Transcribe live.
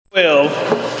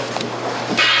12,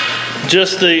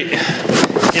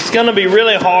 it's going to be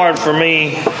really hard for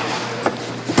me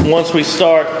once we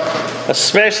start,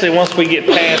 especially once we get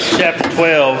past chapter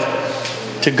 12,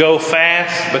 to go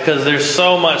fast, because there's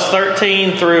so much.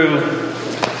 13 through,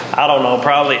 I don't know,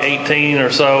 probably 18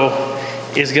 or so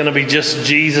is going to be just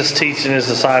Jesus teaching his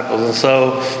disciples. And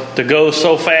so to go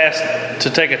so fast, to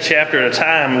take a chapter at a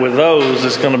time with those,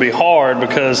 is going to be hard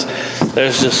because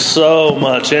there's just so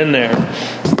much in there.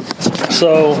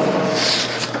 So,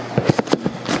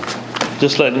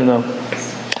 just letting you know.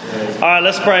 All right,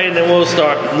 let's pray and then we'll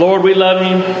start. Lord, we love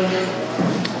you.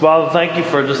 Father, thank you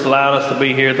for just allowing us to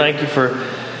be here. Thank you for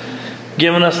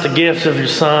giving us the gift of your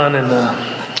Son, and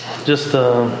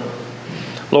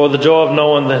Lord, the joy of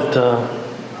knowing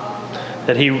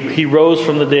that He rose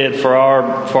from the dead for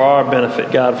our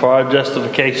benefit, God, for our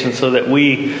justification, so that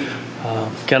we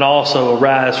can also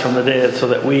arise from the dead, so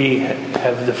that we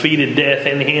have defeated death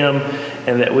in Him,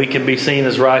 and that we can be seen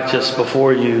as righteous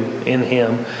before you in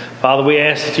Him. Father, we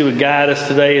ask that you would guide us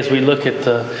today as we look at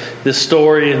this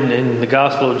story in the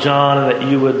Gospel of John, and that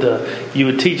you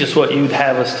would teach us what you'd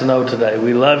have us to know today.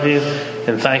 We love you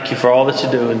and thank you for all that you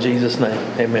do. In Jesus' name,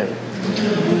 amen.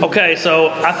 Okay, so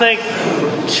I think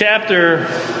chapter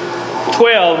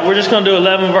 12, we're just going to do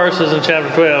 11 verses in chapter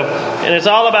 12, and it's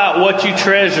all about what you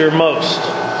treasure most.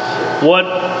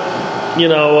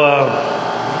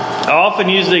 I often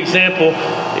use the example,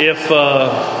 if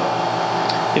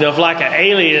like an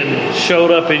alien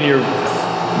showed up in your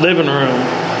living room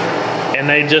and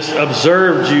they just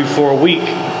observed you for a week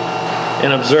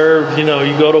and observed, you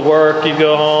go to work, you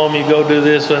go home, you go do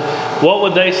this, what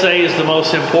would they say is the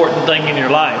most important thing in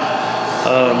your life?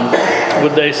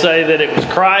 Would they say that it was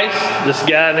Christ, this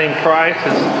guy named Christ,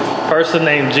 this person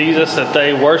named Jesus that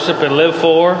they worship and live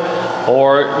for?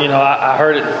 Or, I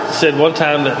heard it said one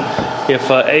time that if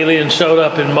an alien showed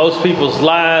up in most people's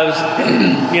lives,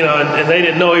 and they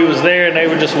didn't know he was there, and they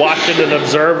were just watching and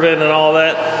observing and all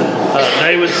that,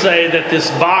 they would say that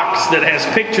this box that has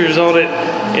pictures on it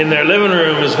in their living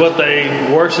room is what they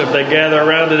worship. They gather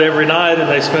around it every night and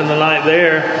they spend the night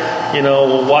there,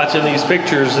 watching these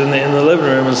pictures in the living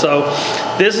room. And so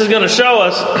this is going to show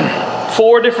us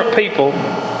 4 different people.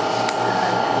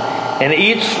 And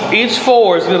each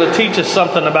 4 is going to teach us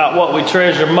something about what we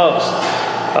treasure most.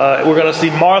 We're going to see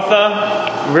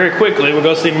Martha very quickly. We're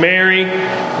going to see Mary.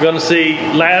 We're going to see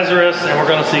Lazarus, and we're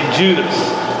going to see Judas.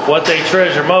 What they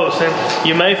treasure most, and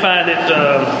you may find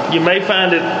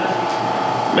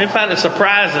it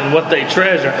surprising what they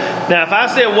treasure. Now, if I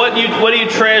said what do you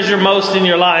treasure most in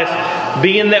your life,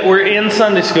 being that we're in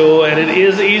Sunday school and it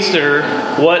is Easter,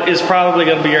 what is probably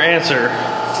going to be your answer?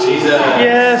 Jesus.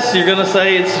 Yes, you're going to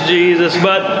say it's Jesus,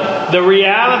 but the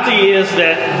reality is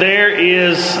that there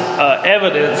is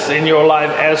evidence in your life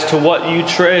as to what you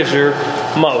treasure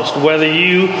most. Whether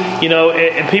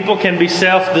and people can be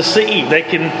self-deceived. They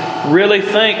can really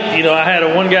think, I had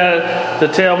one guy to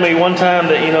tell me one time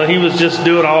that, he was just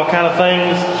doing all kind of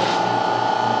things.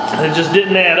 And it just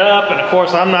didn't add up. And of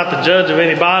course, I'm not the judge of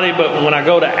anybody, but when I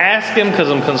go to ask him because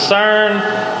I'm concerned,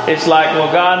 it's like, well,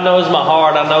 God knows my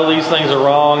heart. I know these things are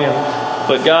wrong,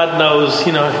 but God knows,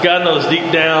 God knows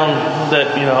deep down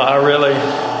that, I really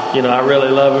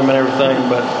love him and everything.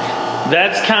 But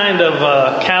that's kind of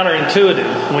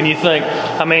counterintuitive when you think,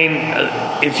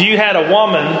 if you had a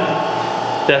woman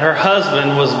that her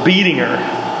husband was beating her,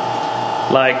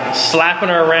 like slapping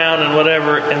her around and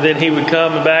whatever, and then he would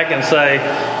come back and say,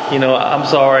 I'm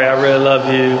sorry, I really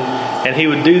love you, and he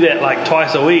would do that like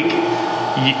twice a week,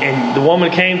 and the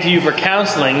woman came to you for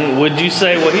counseling, would you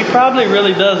say, well, he probably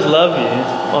really does love you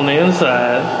on the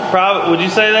inside? Would you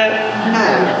say that?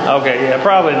 No. Okay, yeah,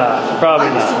 probably not. Probably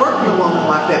not. I used to work with a woman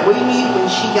like that. We knew when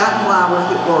she got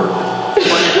flowers at work what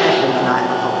had happened the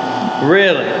night before.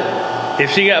 Really?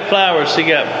 If she got flowers, she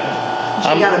got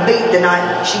beat the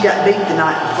night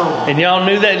before. And y'all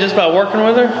knew that just by working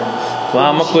with her? Well,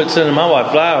 I'm going to quit sending my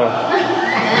wife flowers.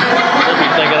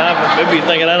 They'll be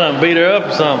thinking I done beat her up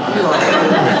or something.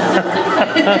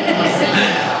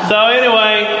 So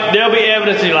anyway, there'll be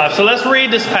evidence in your life. So let's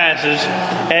read this passage.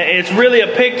 It's really a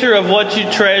picture of what you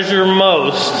treasure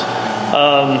most.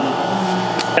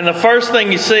 And the first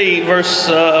thing you see, verse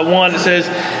 1, it says,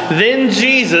 Then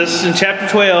Jesus, in chapter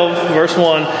 12, verse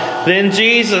 1, Then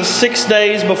Jesus, 6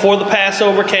 days before the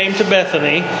Passover, came to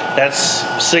Bethany. That's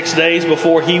 6 days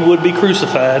before he would be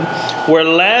crucified, where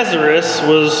Lazarus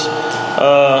was,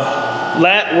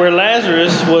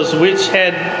 which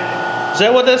had... Is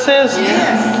that what that says?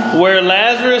 Yes. Where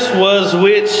Lazarus was,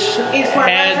 which It's where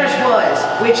Lazarus was,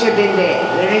 which had been dead.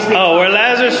 Where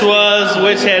Lazarus was,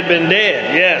 which had been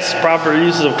dead. Yes, proper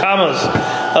uses of commas.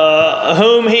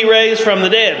 whom he raised from the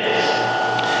dead.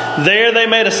 There they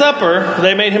made a supper.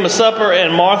 They made him a supper,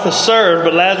 and Martha served,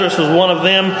 but Lazarus was one of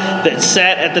them that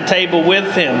sat at the table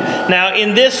with him. Now,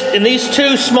 in these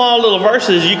two small little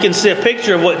verses, you can see a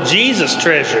picture of what Jesus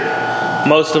treasured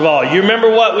most of all. You remember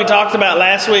what we talked about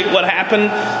last week? What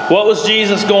happened? What was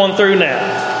Jesus going through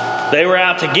now? They were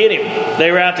out to get him.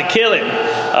 They were out to kill him.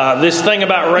 This thing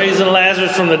about raising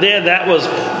Lazarus from the dead, that was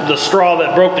the straw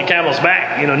that broke the camel's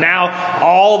back. Now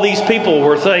all these people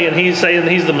were saying he's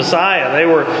the Messiah.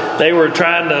 They were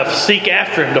trying to seek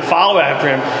after him, to follow after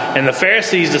him. And the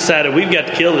Pharisees decided, we've got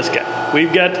to kill this guy.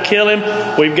 We've got to kill him.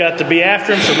 We've got to be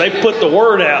after him. So they put the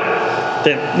word out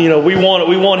that we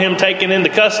want him taken into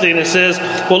custody. And it says,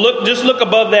 well, look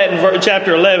above that in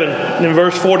chapter 11, in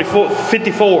verse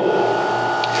 54.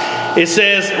 It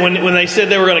says, when they said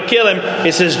they were going to kill him,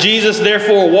 it says, Jesus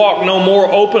therefore walked no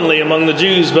more openly among the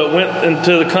Jews, but went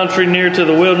into the country near to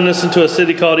the wilderness, into a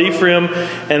city called Ephraim,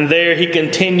 and there he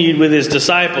continued with his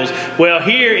disciples. Well,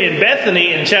 here in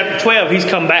Bethany, in chapter 12, he's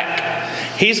come back.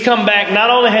 He's come back. Not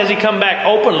only has he come back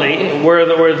openly where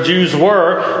the Jews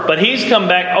were, but he's come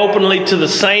back openly to the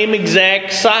same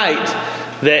exact site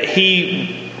that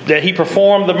he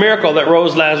performed the miracle that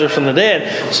rose Lazarus from the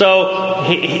dead. So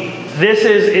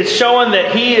it's showing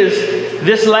that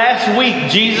this last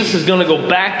week, Jesus is going to go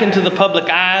back into the public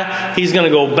eye. He's going to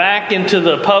go back into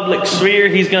the public sphere.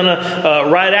 He's going to,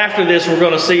 right after this, we're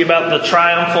going to see about the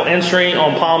triumphal entry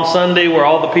on Palm Sunday where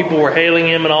all the people were hailing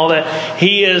him and all that.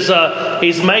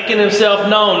 He's making himself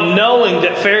known, knowing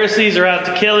that Pharisees are out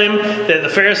to kill him, that the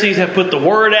Pharisees have put the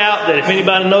word out, that if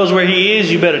anybody knows where he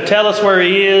is, you better tell us where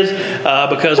he is,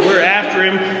 because we're after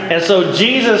him. And so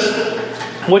Jesus,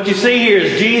 what you see here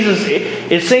is Jesus,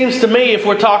 it seems to me, if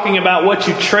we're talking about what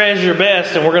you treasure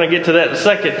best, and we're going to get to that in a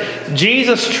second,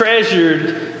 Jesus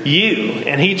treasured you,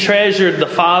 and he treasured the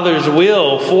Father's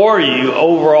will for you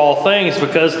over all things,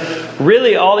 because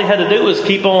really all he had to do was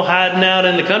keep on hiding out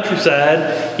in the countryside,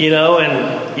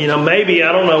 and maybe,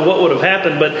 I don't know what would have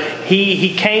happened, but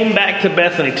he came back to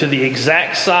Bethany, to the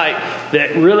exact site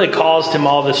that really caused him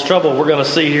all this trouble. We're going to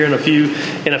see here in a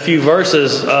few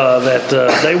verses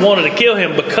that they wanted to kill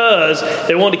him, because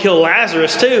they wanted to kill Lazarus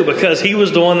too, because he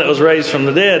was the one that was raised from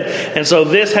the dead. And so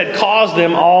this had caused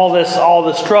them all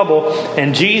this trouble.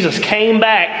 And Jesus came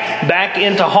back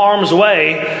into harm's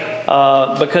way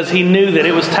because he knew that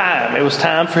it was time. It was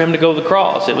time for him to go to the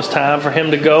cross. It was time for him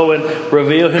to go and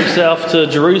reveal himself to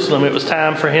Jerusalem. It was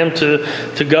time for him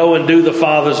to go and do the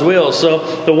Father's will.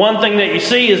 So the one thing that you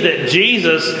see is that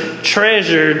Jesus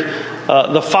treasured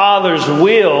the Father's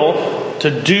will to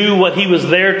do what he was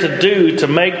there to do, to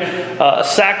make a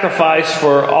sacrifice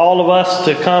for all of us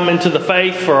to come into the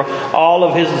faith, for all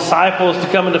of his disciples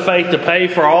to come into faith, to pay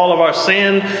for all of our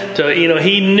sin.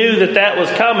 He knew that was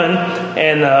coming,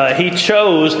 and he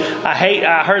chose.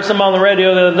 I heard someone on the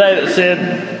radio the other day that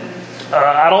said,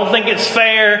 I don't think it's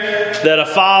fair that a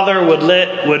father would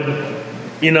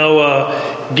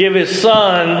give his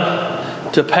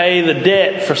son to pay the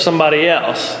debt for somebody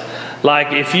else.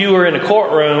 Like if you were in a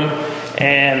courtroom,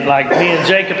 and like me and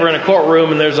Jacob are in a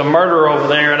courtroom, and there's a murderer over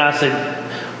there, and I said,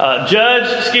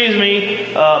 Judge, excuse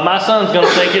me, my son's going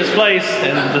to take his place.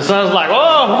 And the son's like,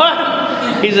 oh,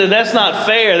 what? He said, that's not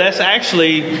fair. That's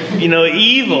actually,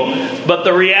 evil. But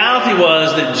the reality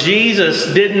was that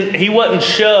Jesus he wasn't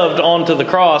shoved onto the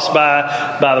cross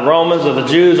by the Romans or the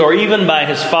Jews or even by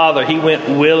his Father. He went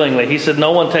willingly. He said,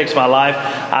 no one takes my life.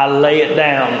 I lay it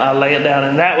down. I lay it down.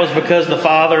 And that was because the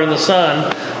Father and the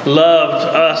Son loved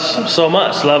us so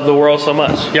much, loved the world so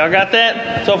much. Y'all got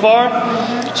that so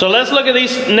far? So let's look at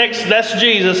these next. That's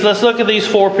Jesus. Let's look at these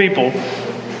four people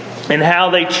and how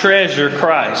they treasure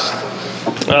Christ.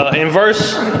 In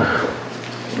verse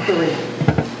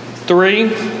 3.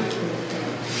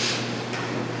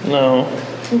 No.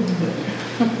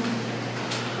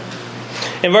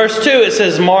 In verse 2 it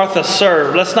says Martha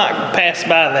served. Let's not pass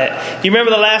by that. Do you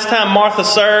remember the last time Martha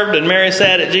served and Mary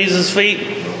sat at Jesus'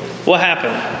 feet? What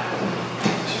happened?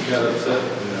 She got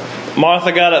upset.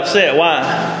 Martha got upset.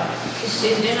 Why?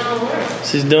 She's doing all the work.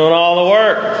 She's doing all the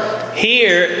work.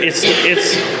 Here, it's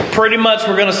pretty much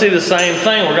we're going to see the same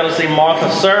thing. We're going to see Martha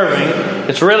serving.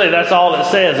 That's all it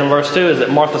says in verse 2 is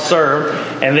that Martha served.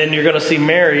 And then you're going to see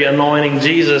Mary anointing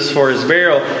Jesus for his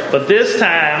burial. But this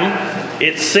time,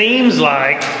 it seems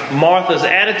like Martha's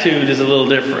attitude is a little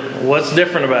different. What's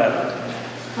different about it?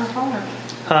 Her heart.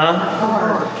 Huh?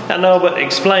 Her heart. I know, but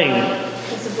explain.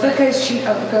 Because she...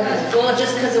 go ahead. Well,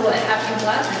 just because of what happened to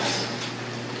Lazarus.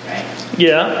 Right.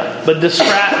 Yeah, but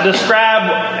describe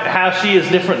how she is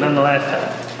different than the last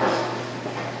time.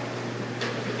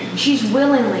 she's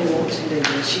willingly wants to do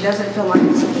this. She doesn't feel like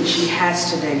it's something she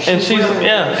has to do.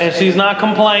 And she's not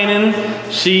complaining.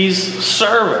 She's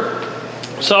serving.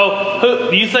 So,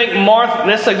 do you think Martha?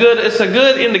 It's a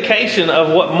good indication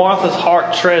of what Martha's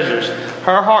heart treasures.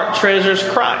 Her heart treasures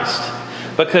Christ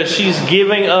because she's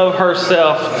giving of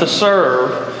herself to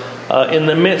serve. In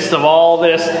the midst of all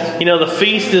this, the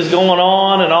feast is going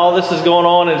on and all this is going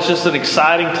on. And it's just an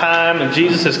exciting time. And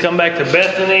Jesus has come back to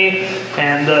Bethany.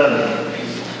 And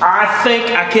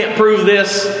I can't prove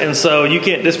this. And so you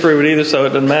can't disprove it either. So it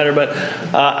doesn't matter. But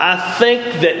I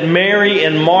think that Mary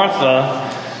and Martha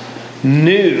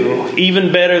knew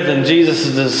even better than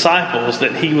Jesus' disciples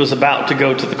that he was about to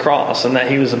go to the cross and that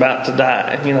he was about to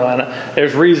die. And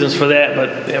there's reasons for that.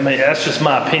 But that's just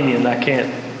my opinion. I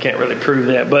can't really prove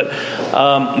that. But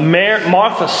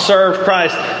Martha served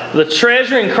Christ. The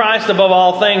treasuring Christ above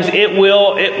all things, it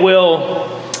will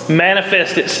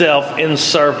manifest itself in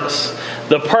service.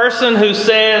 The person who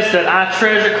says that I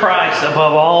treasure Christ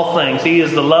above all things, he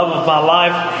is the love of my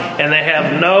life, and they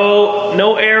have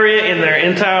no area in their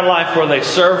entire life where they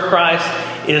serve Christ,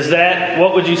 is that,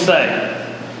 what would you say?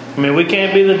 We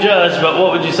can't be the judge, but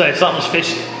what would you say? Something's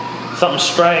fishy. Something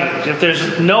strange. If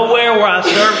there's nowhere where I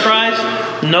serve Christ,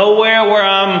 nowhere where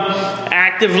I'm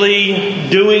actively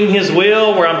doing His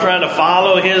will, where I'm trying to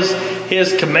follow His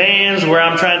commands, where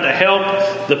I'm trying to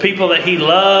help the people that He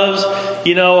loves,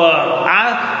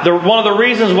 one of the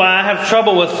reasons why I have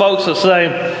trouble with folks that say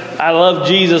I love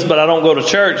Jesus but I don't go to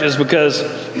church is because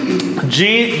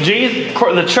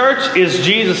the church is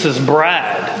Jesus'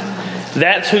 bride.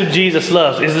 That's who Jesus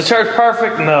loves. Is the church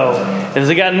perfect? No. Has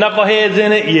it got knuckleheads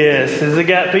in it? Yes. Has it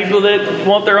got people that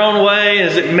want their own way?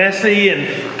 Is it messy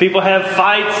and people have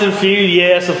fights and feud?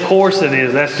 Yes, of course it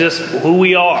is. That's just who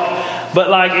we are.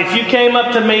 But if you came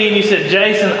up to me and you said,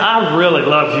 Jason, I really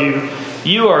love you.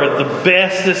 You are the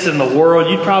bestest in the world.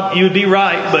 You'd be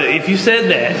right. But if you said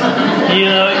that,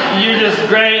 you're just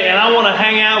great, and I want to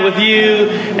hang out with you,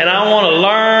 and I want to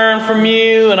learn from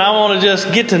you, and I want to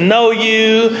just get to know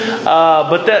you.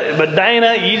 But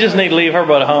Dana, you just need to leave her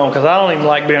butt at home because I don't even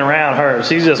like being around her.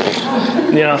 She's just,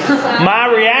 my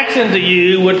reaction to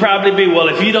you would probably be, well,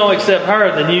 if you don't accept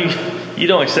her, then you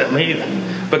don't accept me either.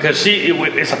 Because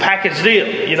it's a package deal.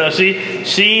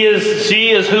 She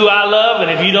is who I love,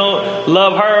 and if you don't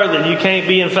love her, then you can't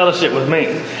be in fellowship with me.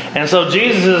 And so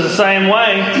Jesus is the same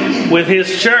way with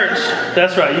His church.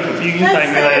 That's right. You can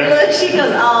thank me later. Look, she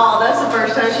goes, oh, that's the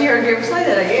first time she heard you ever say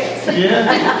that, I guess.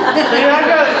 Yeah. See,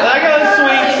 I got a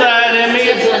sweet side in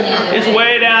me. It's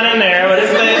way down in there, but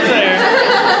it's there.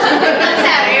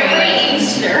 Every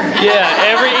Easter. Yeah,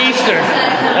 every Easter.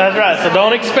 That's right. So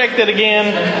don't expect it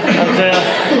again.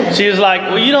 She was like,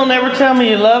 well, you don't ever tell me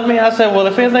you love me. I said, well,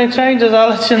 if anything changes, I'll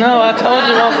let you know. I told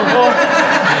you once before.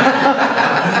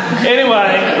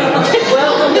 Anyway,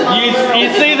 you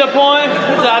see the point?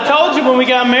 I told you when we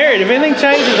got married. If anything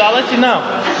changes, I'll let you know.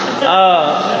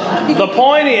 The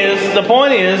point is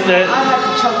that I have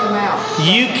to choke him out.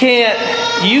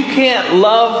 you can't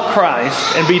love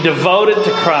Christ and be devoted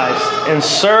to Christ and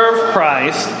serve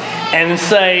Christ and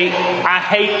say, I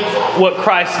hate what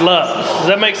Christ loves. Does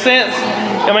that make sense?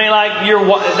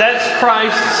 That's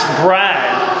Christ's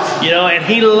bride. And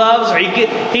He loves her.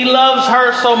 He loves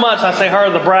her so much. I say her,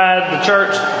 the bride, the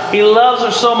church. He loves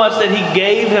her so much that He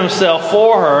gave Himself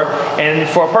for her. And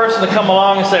for a person to come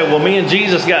along and say, well, me and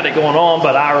Jesus got it going on,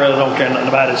 but I really don't care nothing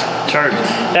about His church.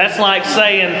 That's like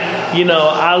saying,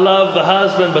 I love the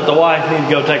husband, but the wife needs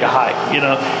to go take a hike,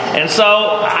 And so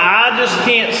I just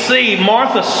can't see.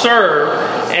 Martha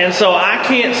served, and so I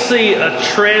can't see a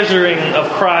treasuring of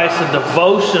Christ, a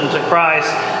devotion to Christ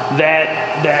that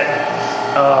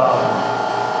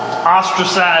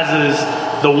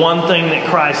ostracizes the one thing that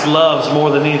Christ loves more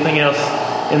than anything else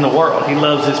in the world. He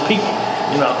loves His people,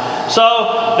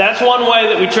 So that's one way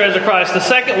that we treasure Christ. The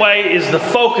second way is the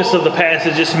focus of the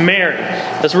passage. It's Mary.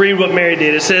 Let's read what Mary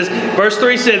did. It says, verse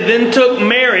 3 said, Then took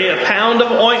Mary a pound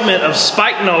of ointment of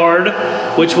spikenard,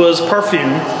 which was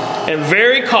perfume, and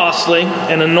very costly,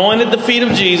 and anointed the feet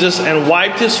of Jesus, and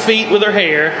wiped His feet with her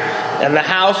hair, and the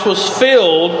house was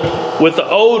filled with the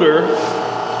odor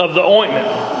of the ointment.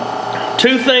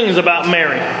 Two things about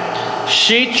Mary.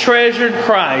 She treasured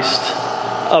Christ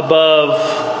above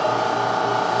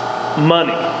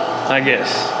money, I guess,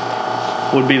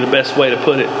 would be the best way to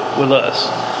put it with us.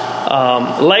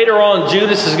 Later on,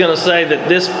 Judas is going to say that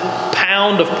this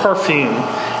pound of perfume,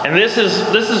 and this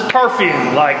is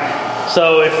perfume,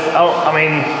 so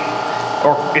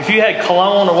if you had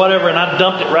cologne or whatever, and I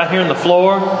dumped it right here on the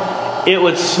floor, it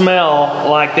would smell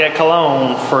like that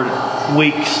cologne for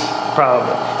weeks,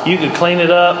 probably. You could clean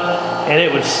it up and it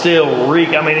would still reek.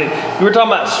 I mean, you were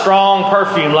talking about strong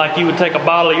perfume, like you would take a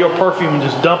bottle of your perfume and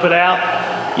just dump it out.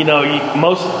 You know,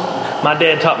 my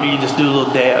dad taught me you just do a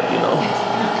little dab, you know.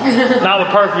 Not with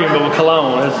perfume, but with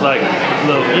cologne. It's like a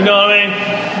little, you know what I mean?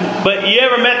 But you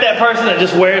ever met that person that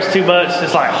just wears too much?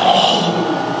 It's like,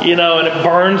 you know, and it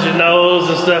burns your nose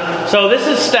and stuff. So this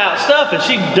is stout stuff, and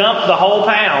she dumped the whole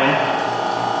pound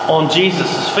on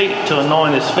Jesus' feet to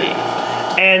anoint his feet.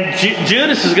 And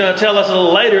Judas is going to tell us a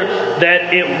little later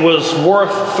that it was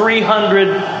worth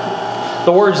 300.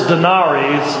 The word's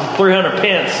denarii. It's 300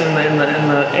 pence in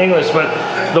the English, but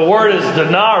the word is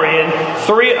denarii. And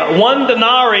one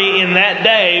denarii in that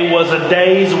day was a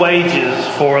day's wages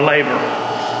for labor.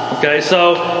 Okay,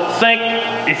 so think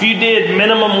if you did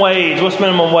minimum wage. What's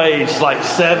minimum wage? Like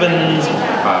 7.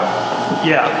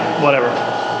 Yeah, whatever.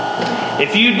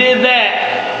 If you did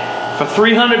that for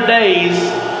 300 days,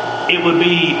 it would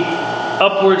be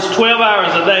upwards 12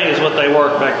 hours a day is what they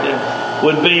worked back then.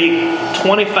 Would be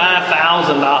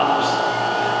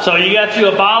 $25,000. So you got you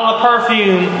a bottle of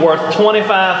perfume worth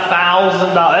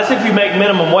 $25,000. That's if you make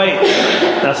minimum wage.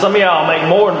 Now some of y'all make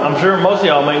more. I'm sure most of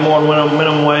y'all make more than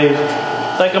minimum wage.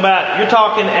 Think about, you're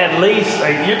talking at least,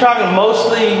 you're talking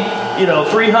mostly, you know,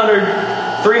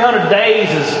 300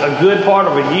 days is a good part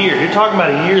of a year. You're talking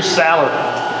about a year's salary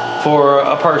for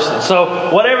a person. So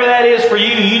whatever that is for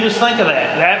you, you just think of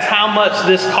that. That's how much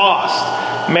this cost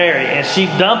Mary. And she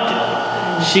dumped it.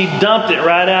 She dumped it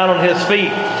right out on his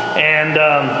feet. And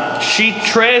she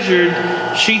treasured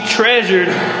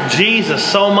Jesus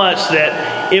so much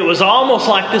that it was almost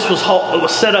like this was a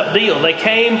set up deal. They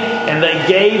came and they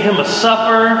gave him a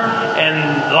supper, and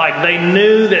like they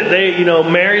knew that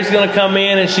Mary's going to come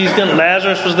in, and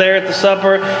Lazarus was there at the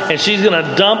supper, and she's going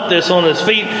to dump this on his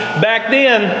feet. Back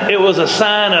then, it was a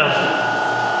sign of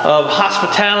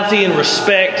hospitality and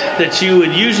respect that you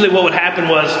would usually, what would happen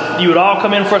was you would all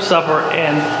come in for a supper,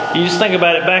 and you just think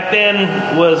about it, back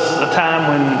then was a time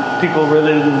when people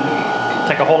really didn't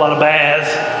take a whole lot of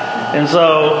baths, and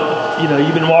so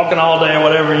you've been walking all day or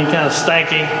whatever, and you kind of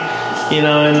stanky, in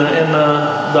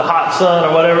the hot sun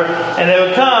or whatever, and they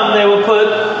would put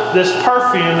this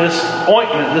perfume, this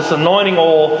ointment, this anointing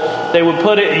oil, they would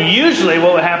put it, and usually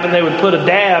what would happen, they would put a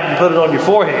dab and put it on your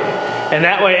forehead. And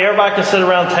that way everybody can sit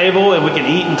around the table and we can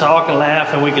eat and talk and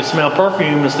laugh and we can smell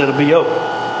perfume instead of BO.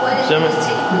 Why did they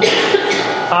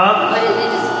just Why didn't they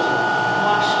just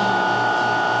wash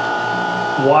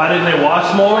more? Why didn't they wash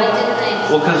more? Why didn't they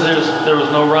just Well, because there was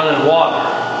no running water.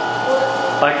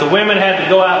 Like the women had to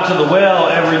go out to the well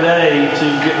every day to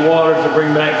get water to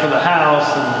bring back to the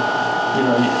house, and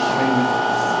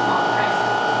Small price.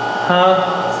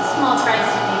 Huh? It's a small price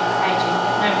to be hygiene.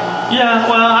 Never mind. Yeah,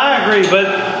 well, I agree,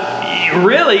 but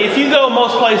really, if you go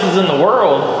most places in the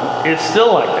world, it's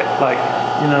still like that. Like,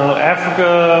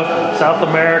 Africa, South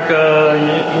America,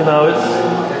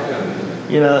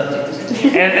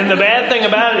 and the bad thing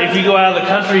about it, if you go out of the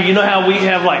country, you know how we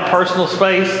have like personal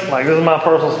space? Like, this is my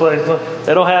personal space.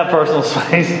 They don't have personal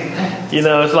space.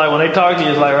 It's like when they talk to you,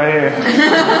 it's like right here.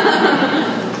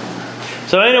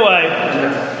 So anyway,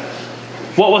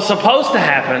 what was supposed to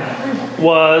happen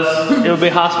was it would be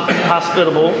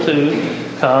hospitable to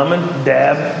come and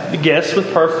dab the guests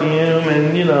with perfume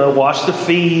and, wash the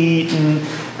feet and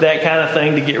that kind of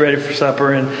thing to get ready for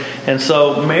supper. And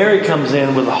so Mary comes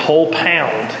in with a whole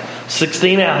pound,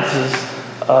 16 ounces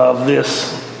of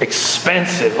this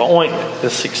expensive ointment,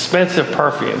 this expensive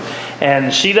perfume.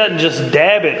 And she doesn't just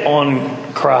dab it on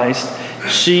Christ.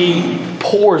 She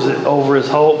pours it all over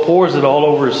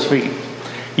his feet.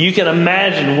 You can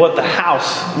imagine what the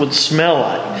house would smell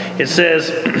like. It says,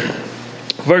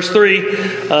 verse 3,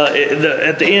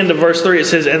 at the end of verse 3, it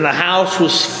says, and the house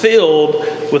was filled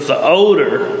with the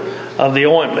odor of the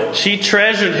ointment. She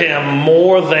treasured him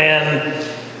more than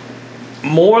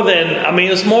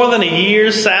it's more than a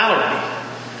year's salary.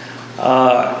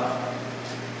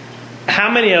 How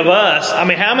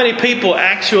many people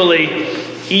actually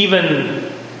even,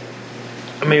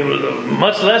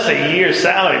 much less a year's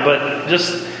salary, but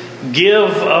just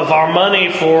give of our money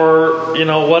for,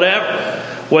 whatever.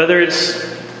 Whether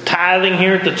it's tithing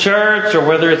here at the church, or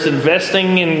whether it's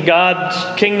investing in God's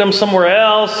kingdom somewhere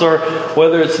else, or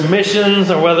whether it's missions,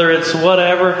 or whether it's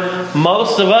whatever.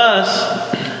 Most of us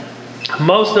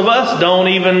don't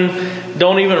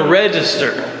even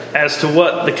register as to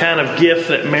what the kind of gift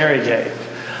that Mary gave.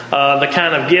 The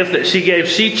kind of gift that she gave,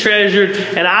 she treasured.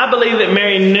 And I believe that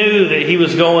Mary knew that he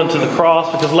was going to the cross,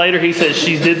 because later he says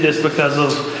she did this because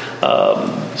of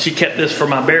she kept this for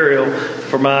my burial,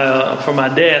 for my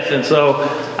death. And so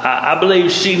I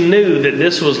believe she knew that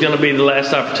this was going to be the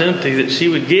last opportunity that she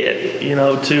would get,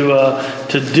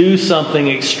 to do something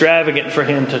extravagant for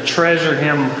him, to treasure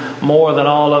him more than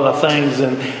all other things.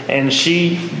 And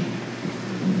she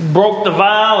broke the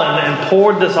vial and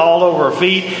poured this all over her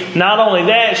feet. Not only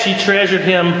that, she treasured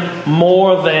him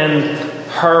more than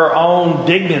her own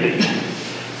dignity,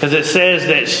 because it says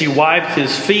that she wiped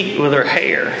his feet with her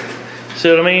hair. See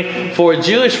what I mean? For a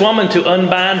Jewish woman to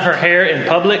unbind her hair in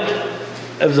public,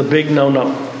 it was a big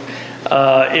no-no.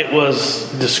 It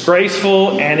was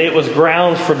disgraceful, and it was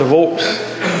grounds for divorce.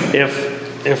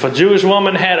 If a Jewish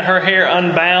woman had her hair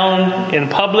unbound in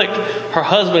public, her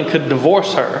husband could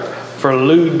divorce her for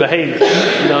lewd behavior.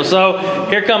 So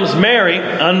here comes Mary,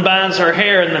 unbinds her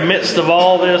hair in the midst of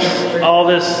all this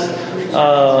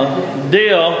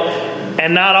deal.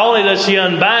 And not only does she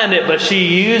unbind it, but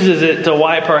she uses it to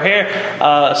wipe her hair.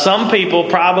 Some people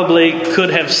probably could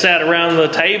have sat around the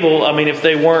table, if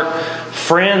they weren't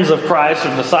friends of Christ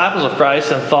or disciples of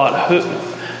Christ, and thought,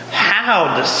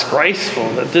 how disgraceful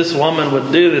that this woman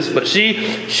would do this. But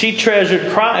she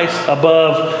treasured Christ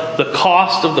above the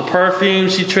cost of the perfume.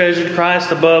 She treasured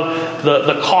Christ above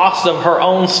the cost of her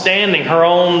own standing, her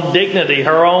own dignity,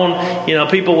 her own,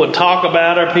 people would talk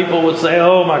about her. People would say,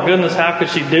 oh my goodness, how could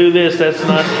she do this? That's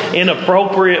not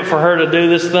inappropriate for her to do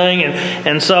this thing.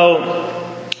 And so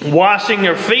washing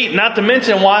your feet, not to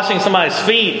mention washing somebody's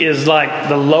feet, is like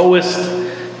the lowest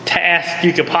task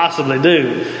you could possibly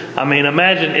do.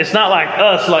 Imagine, it's not like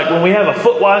us, like when we have a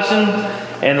foot washing,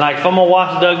 and like if I'm going to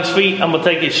wash Doug's feet, I'm going to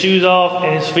take his shoes off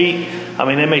and his feet.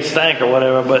 They may stink or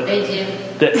whatever, but They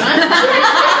do.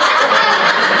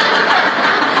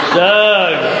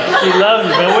 Doug, she loves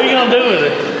you, man. What are you going to do with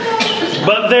it?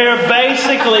 But they're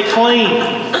basically clean.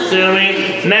 See what I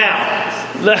mean? Now,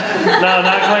 no,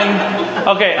 not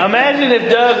clean. Okay, imagine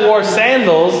if Doug wore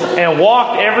sandals and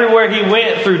walked everywhere he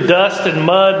went through dust and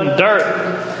mud and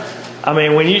dirt.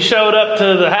 When you showed up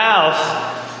to the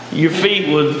house, your feet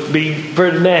would be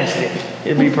pretty nasty.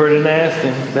 It'd be pretty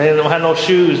nasty. They didn't have no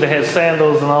shoes. They had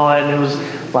sandals and all that, and it was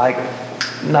like,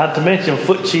 not to mention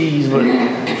foot cheese, but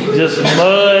just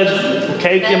mud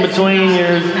caked in between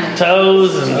your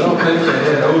toes. I don't think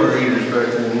they had odor eaters back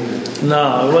then either.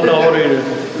 No, it wasn't no odor eater.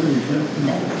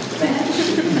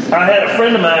 I had a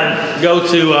friend of mine go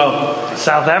to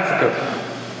South Africa.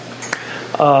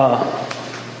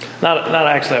 Not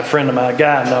actually a friend of mine, a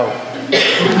guy I know.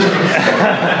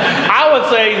 I would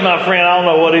say he's my friend. I don't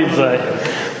know what he'd say.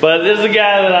 But this is a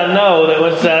guy that I know that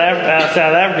went to South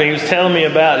Africa. He was telling me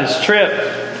about his trip,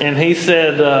 and he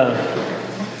said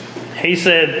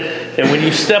that when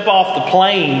you step off the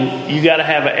plane, you got to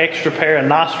have an extra pair of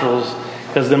nostrils,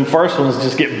 because them first ones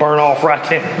just get burnt off right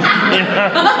there.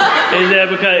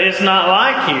 Because it's not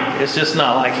like here. It's just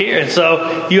not like here. And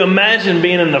so you imagine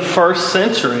being in the first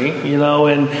century,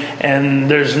 and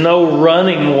there's no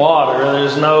running water.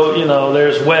 There's no,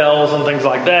 there's wells and things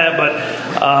like that. But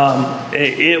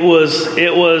it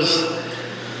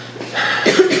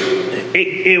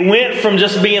went from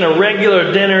just being a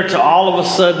regular dinner to all of a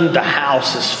sudden the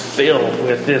house is filled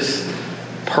with this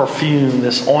perfume,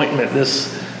 this ointment,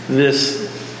 this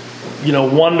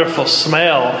wonderful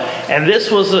smell. And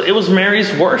it was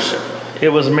Mary's worship. It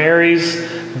was Mary's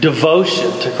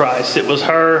devotion to Christ. It was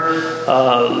her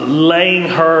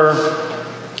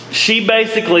she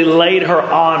basically laid her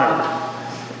honor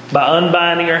by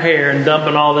unbinding her hair and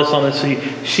dumping all this on his feet.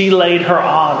 She laid her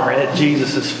honor at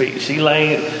Jesus' feet. She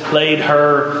laid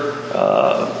her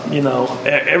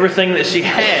everything that she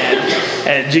had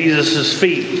at Jesus'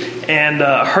 feet. And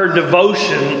her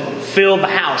devotion filled the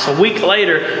house. A week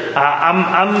later,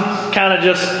 I'm kind of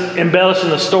just embellishing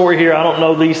the story here. I don't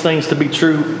know these things to be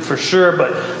true for sure,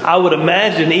 but I would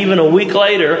imagine even a week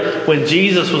later, when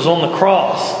Jesus was on the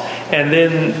cross, and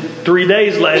then 3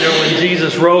 days later when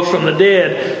Jesus rose from the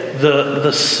dead,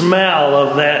 the smell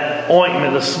of that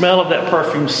ointment, the smell of that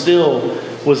perfume still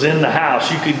was in the house.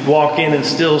 You could walk in and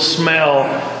still smell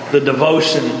the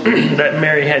devotion that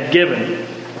Mary had given.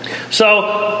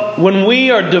 So when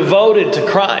we are devoted to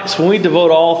Christ, when we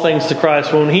devote all things to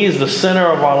Christ, when He is the center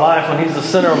of our life, when He's the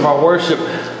center of our worship,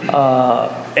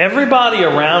 everybody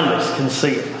around us can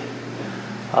see it.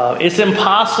 It's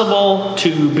impossible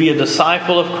to be a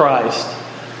disciple of Christ,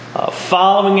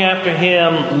 following after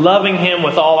Him, loving Him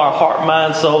with all our heart,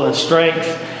 mind, soul, and strength,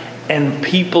 and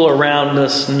people around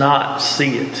us not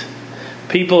see it.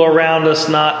 people around us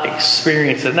not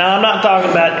experience it. Now, I'm not talking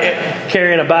about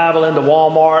carrying a Bible into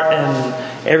Walmart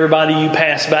and everybody you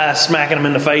pass by smacking them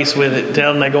in the face with it,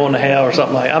 telling them they're going to hell or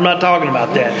something like that. I'm not talking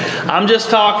about that. I'm just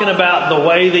talking about the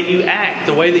way that you act,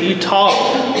 the way that you talk,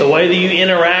 the way that you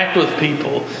interact with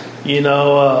people.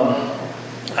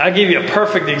 I'll give you a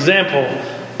perfect example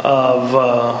of,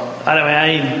 I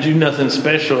didn't do nothing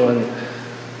special, and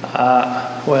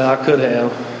I could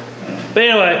have. But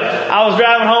anyway, I was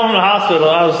driving home from the hospital.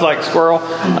 I was like squirrel.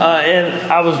 And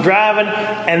I was driving,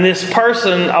 and this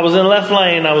person, I was in left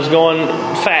lane. I was going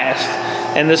fast.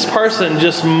 And this person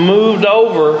just moved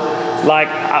over like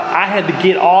I had to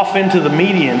get off into the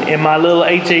median in my little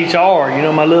HHR,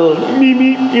 my little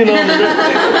meep,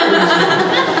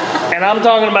 And I'm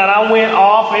talking about I went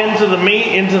off into the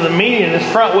median. It's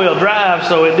front wheel drive,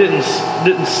 so it didn't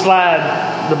slide.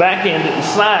 The back end didn't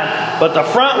slide, but the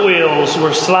front wheels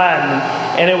were sliding,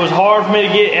 and it was hard for me to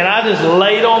get. And I just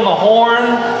laid on the horn,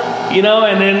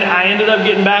 and then I ended up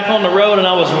getting back on the road, and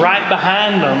I was right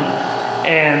behind them.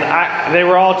 And they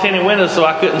were all tinted windows, so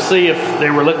I couldn't see if they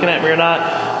were looking at me or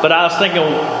not. But I was thinking,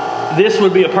 this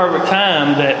would be a perfect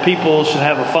time that people should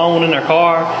have a phone in their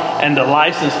car, and the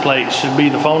license plate should be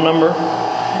the phone number.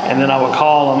 And then I would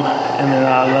call them, and then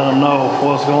I'd let them know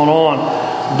what's going on.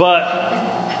 But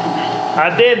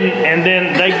I didn't, and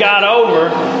then they got over,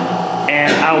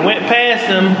 and I went past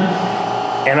them,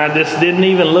 and I just didn't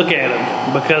even look at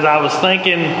them because I was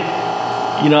thinking,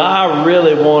 I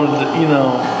really wanted to,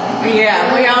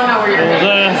 Yeah, we all know where you're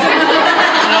going.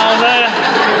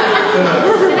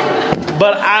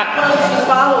 But Close you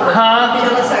followed her. Huh?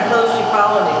 Tell us how close you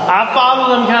followed him. I followed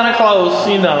them kind of close,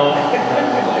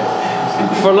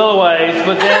 for a little ways.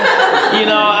 But then,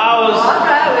 I was. I'll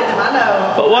drive with him, I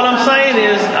know. But what I'm saying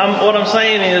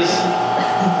is,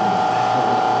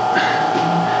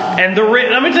 and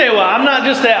let me tell you what, I'm not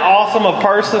just that awesome a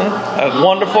person, a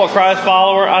wonderful Christ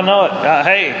follower. I know it.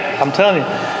 Hey, I'm telling you,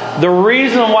 the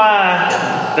reason why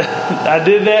I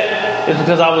did that is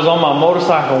because I was on my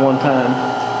motorcycle one time,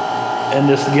 and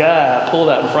this guy pulled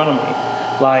out in front of me.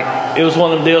 Like, it was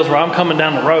one of them deals where I'm coming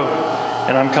down the road,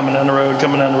 and I'm coming down the road,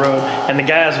 and the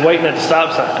guy's waiting at the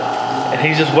stop sign. And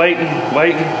he's just waiting,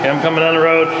 and I'm coming down the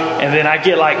road, and then I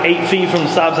get like 8 feet from the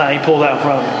stop sign, he pulls out in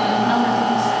front of me.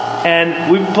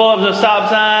 And we pulled up to the stop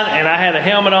sign, and I had a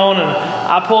helmet on, and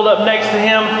I pulled up next to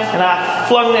him, and I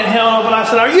flung that helmet up, and I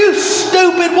said, "Are you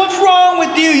stupid? What's wrong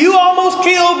with you? You almost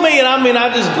killed me." And I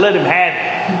just let him have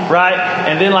it, right?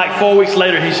 And then like 4 weeks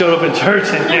later, he showed up in church,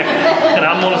 and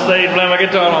I'm on the stage playing my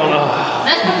guitar, and I'm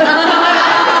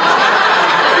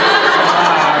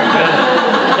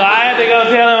So I had to go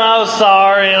tell him I was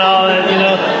sorry and all that,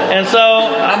 And so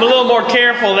I'm a little more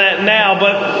careful that now,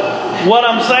 but what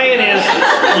I'm saying is,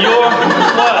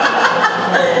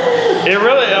 it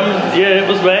really, it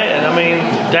was bad. I mean,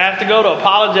 to have to go to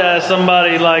apologize to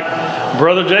somebody like,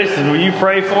 "Brother Jason, will you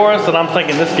pray for us?" And I'm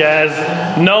thinking, this guy's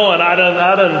knowing I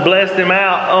done blessed him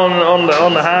out on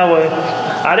the highway.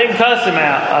 I didn't cuss him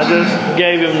out. I just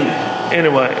gave him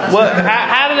anyway.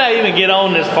 How did I even get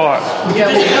on this part?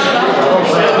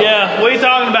 Yeah, we're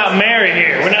talking about Mary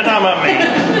here. We're not talking about me.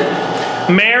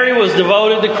 Mary was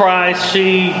devoted to Christ.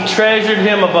 She treasured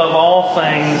him above all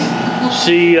things.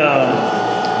 She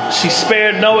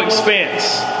spared no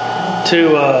expense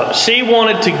she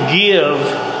wanted to give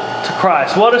to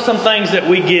Christ. What are some things that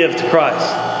we give to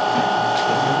Christ?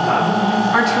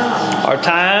 Our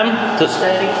time.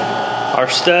 Our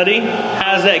study.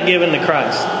 How's that given to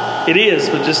Christ? It is,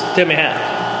 but just tell me how.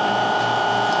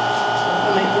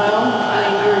 I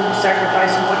think you're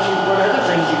sacrificing what other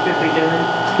things you could be doing.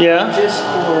 Yeah. Just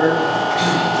for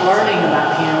learning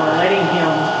about him or letting him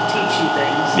teach you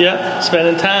things. Yeah,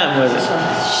 spending time with it.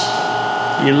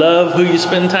 You love who you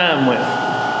spend time with.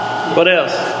 What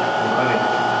else?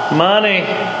 Money.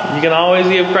 You can always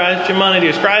give Christ your money.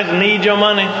 Does Christ need your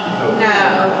money?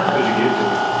 No.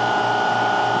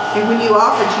 And when you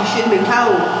offer it, you shouldn't be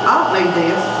told, "I don't need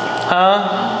this."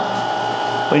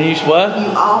 Huh? When you what?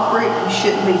 You offer it, you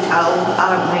shouldn't be told,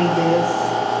 "I don't need this."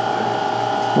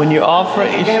 When you offer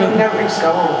it, you should. No, just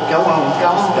go on. Go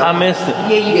on. I missed it.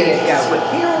 Yeah, you did. Go.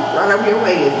 Right over your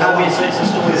head. Obviously, it's a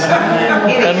story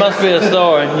behind that. That must be a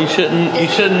story. You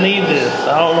shouldn't need this.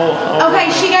 I don't know.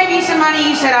 Okay, she gave you some money.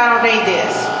 You said, "I don't need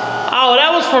this." Oh,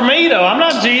 that was for me though. I'm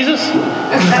not Jesus.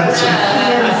 That was for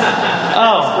kids.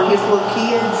 Oh. For his little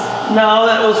kids. No,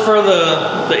 that was for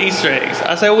the Easter eggs.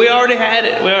 I said we already had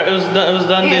it. It was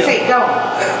done Yeah, deal. say, go.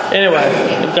 Anyway,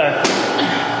 okay.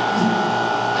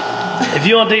 If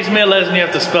you want to teach me a lesson, you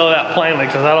have to spell it out plainly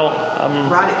because I'm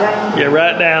Write it down. Yeah,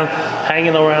 write it down,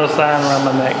 hanging around a sign around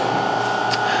my neck.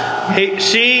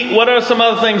 What are some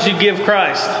other things you give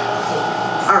Christ?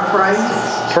 Our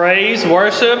praise. Praise,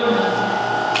 worship,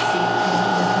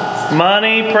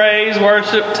 money, praise,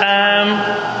 worship, time,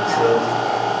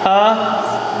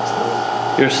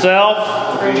 yourself,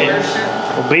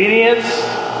 obedience,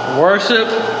 worship,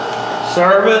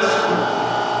 service.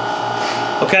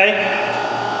 Okay?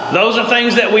 Those are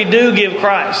things that we do give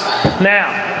Christ. Now,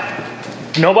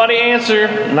 nobody answer,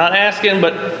 not asking,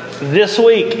 but this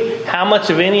week, how much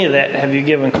of any of that have you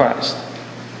given Christ?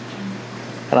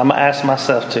 And I'm going to ask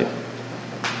myself too.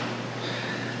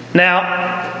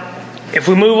 Now, if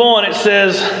we move on, it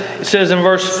says in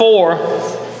verse 4,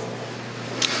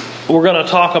 we're going to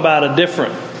talk about a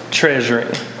different treasuring.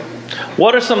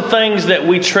 What are some things that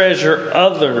we treasure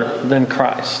other than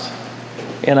Christ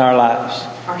in our lives?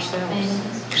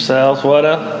 Ourselves. What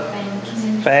else?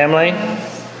 Family.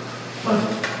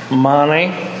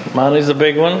 Money. Money's a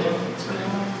big one.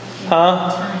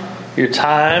 Your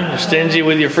time. You're stingy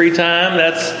with your free time.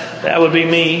 That would be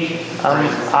me.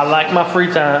 I like my free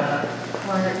time.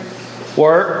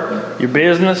 Work. Your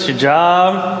business. Your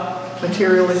job.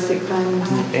 Materialistic things.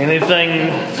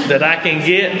 Anything that I can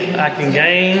get, I can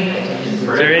gain. Is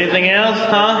there anything else?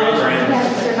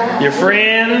 Your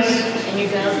friends. And your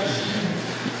goats.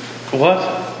 What?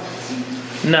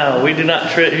 No, we do not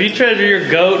treasure. If you treasure your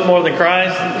goat more than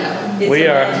Christ, we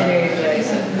are.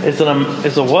 It's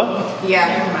a what?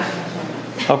 Yeah.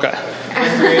 Okay.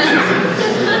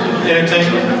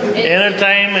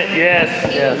 Entertainment. Yes.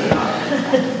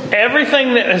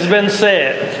 Everything that has been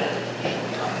said,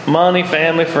 money,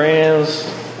 family, friends,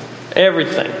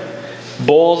 everything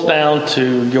boils down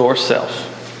to yourself.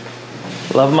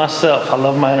 Love myself. I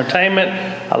love my entertainment.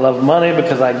 I love money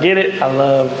because I get it. I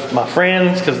love my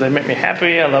friends because they make me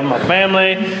happy. I love my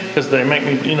family because they make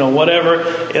me, whatever.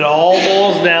 It all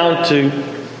boils down to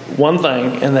one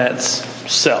thing, and that's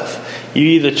self. You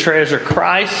either treasure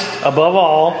Christ above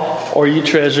all, or you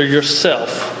treasure yourself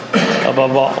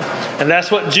above all. And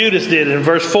that's what Judas did in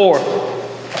verse 4.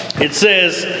 It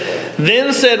says,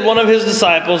 "Then said one of his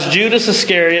disciples, Judas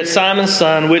Iscariot, Simon's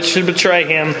son, which should betray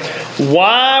him,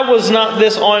 why was not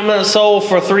this ointment sold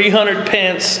for 300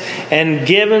 pence and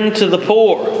given to the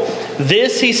poor?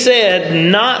 This he said,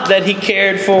 not that he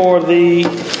cared for the,"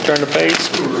 turn the page,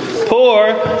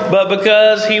 "poor, but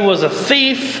because he was a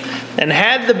thief and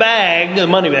had the bag, the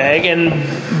money bag, and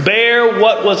bare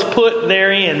what was put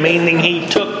therein," meaning he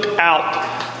took out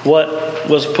what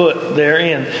was put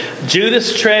therein.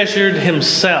 Judas treasured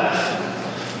himself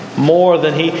more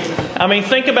than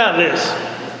think about this.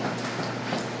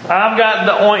 I've got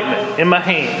the ointment in my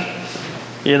hand,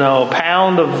 a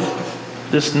pound of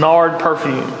this nard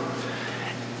perfume,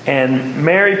 and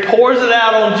Mary pours it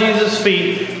out on Jesus'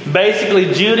 feet.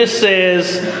 Basically, Judas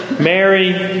says,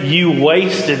 "Mary, you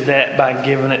wasted that by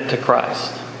giving it to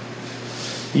Christ.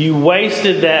 You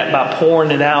wasted that by pouring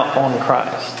it out on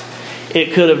Christ.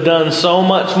 It could have done so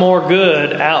much more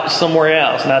good out somewhere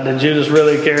else." Now, did Judas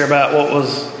really care about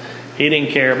he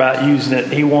didn't care about using it.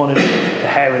 He wanted to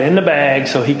have it in the bag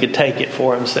so he could take it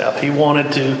for himself. He wanted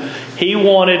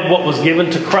what was given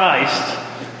to Christ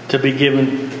to be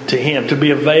given to him, to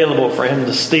be available for him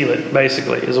to steal it,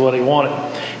 basically, is what he wanted.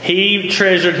 He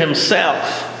treasured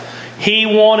himself. He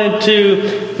wanted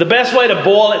to, the best way to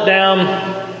boil it down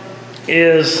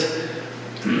is,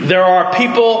 there are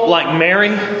people like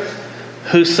Mary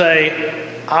who say,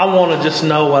 "I want to just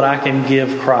know what I can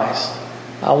give Christ.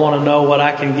 I want to know what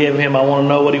I can give him. I want to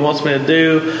know what he wants me to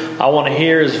do. I want to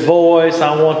hear his voice.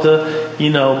 I want to,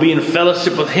 be in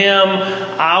fellowship with him.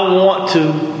 I want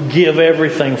to give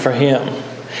everything for him."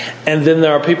 And then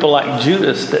there are people like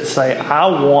Judas that say, "I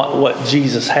want what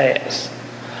Jesus has.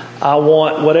 I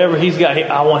want whatever he's got.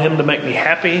 I want him to make me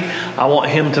happy. I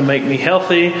want him to make me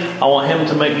healthy. I want him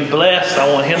to make me blessed.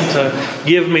 I want him to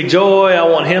give me joy. I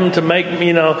want him to make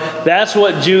me, that's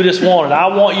what Judas wanted. "I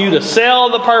want you to sell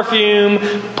the perfume,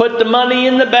 put the money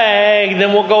in the bag,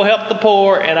 then we'll go help the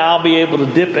poor, and I'll be able to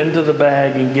dip into the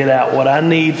bag and get out what I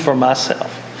need for myself."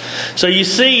 So you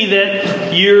see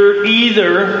that you're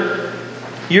either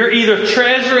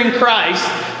treasuring Christ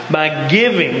by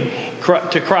giving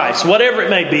to Christ, whatever it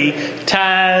may be,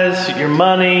 tithes, your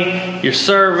money, your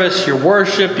service, your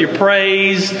worship, your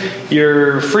praise,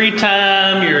 your free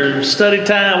time, your study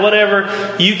time, whatever.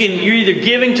 You're either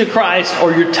giving to Christ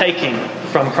or you're taking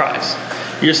from Christ.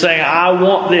 You're saying, I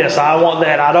want this, I want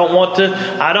that. I don't want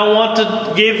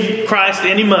to give Christ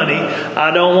any money.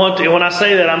 I don't want to. And when I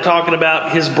say that, I'm talking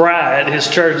about His bride, His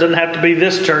church. It doesn't have to be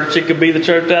this church. It could be the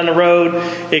church down the road.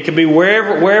 It could be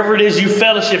wherever it is you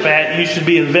fellowship at. You should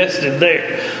be invested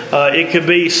there. It could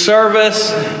be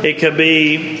service. It could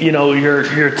be,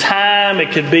 your time.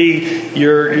 It could be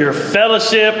your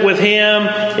fellowship with Him.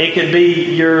 It could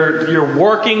be you're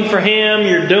working for Him.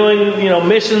 You're doing,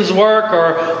 missions work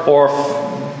or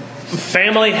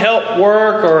family help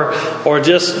work or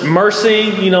just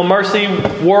mercy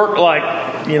work, like,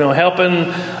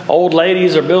 helping old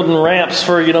ladies or building ramps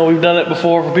for, we've done it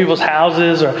before for people's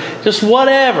houses, or just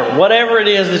whatever it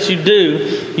is that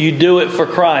you do it for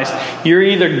Christ. You're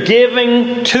either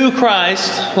giving to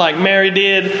Christ like Mary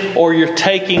did, or you're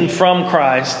taking from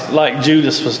Christ like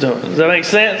Judas was doing. Does that make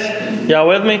sense? Y'all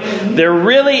with me? There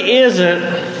really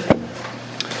isn't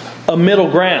a middle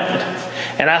ground.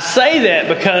 And I say that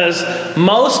because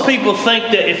most people think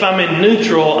that if I'm in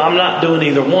neutral, I'm not doing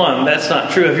either one. That's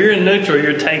not true. If you're in neutral,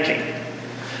 you're taking.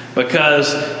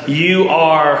 Because you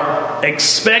are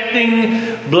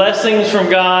expecting blessings from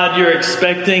God, you're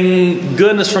expecting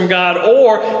goodness from God,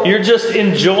 or you're just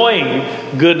enjoying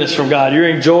goodness from God. You're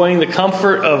enjoying the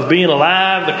comfort of being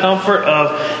alive, the comfort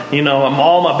of,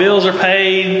 all my bills are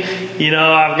paid,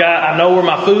 I know where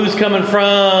my food's coming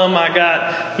from, I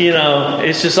got,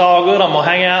 it's just all good. I'm going to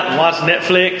hang out and watch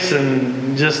Netflix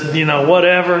and just,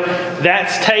 whatever.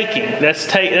 That's taking.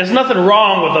 There's nothing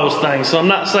wrong with those things. So I'm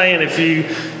not saying if you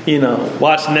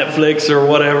watch Netflix or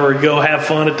whatever, go have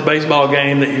fun at the baseball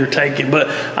game, that you're taking. But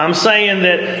I'm saying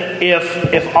that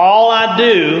if all I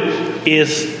do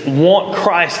is want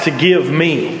Christ to give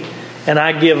me and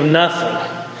I give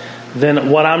nothing, then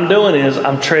what I'm doing is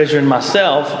I'm treasuring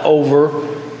myself over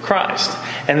Christ.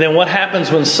 And then what happens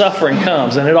when suffering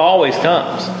comes? And it always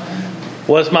comes.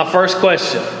 What's my first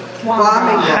question?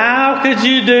 How could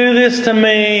you do this to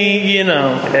me?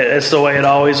 It's the way it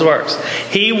always works.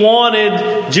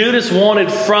 Judas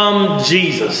wanted from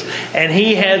Jesus, and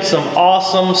he had some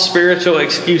awesome spiritual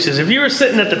excuses. If you were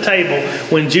sitting at the table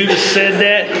when Judas said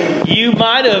that, you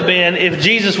might have been, if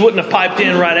Jesus wouldn't have piped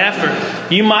in right after,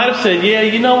 you might have said, yeah,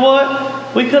 you know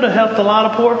what? We could have helped a lot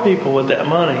of poor people with that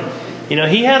money.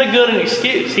 He had a good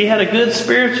excuse. He had a good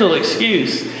spiritual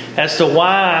excuse as to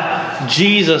why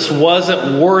Jesus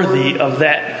wasn't worthy of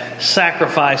that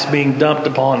sacrifice being dumped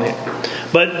upon him.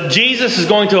 But Jesus is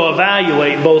going to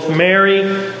evaluate both Mary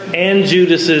and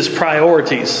Judas's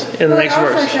priorities in the next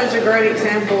verse. It also shows a great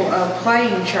example of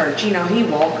playing church. He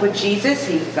walked with Jesus.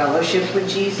 He fellowshiped with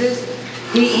Jesus.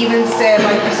 He even said,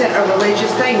 like you said, a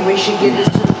religious thing, we should give this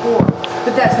to the poor.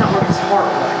 But that's not where his heart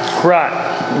was.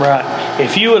 Right.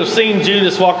 If you would have seen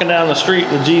Judas walking down the street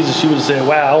with Jesus, you would have said,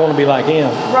 wow, I want to be like him.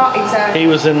 Right, exactly. He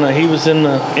was in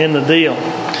the deal.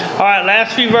 All right,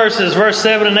 last few verses, verse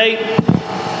 7 and 8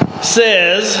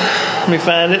 says, let me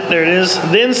find it. There it is.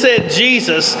 Then said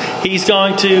Jesus, he's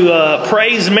going to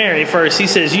praise Mary first. He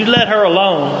says, you let her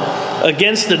alone.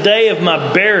 Against the day of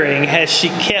my burying has she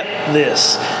kept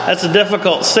this. That's a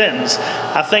difficult sentence.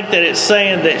 I think that it's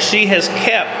saying that she has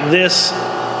kept this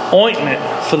ointment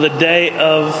for the day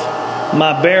of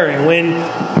my burying.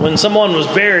 When someone was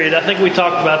buried, I think we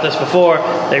talked about this before,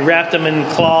 they wrapped them in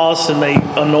cloths and they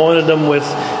anointed them with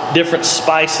different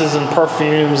spices and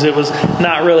perfumes. It was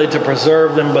not really to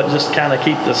preserve them, but just kind of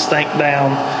keep the stink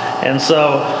down. And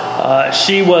so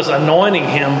she was anointing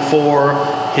him for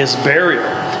his burial.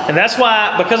 And that's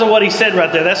why, because of what he said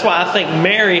right there, that's why I think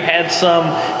Mary had some,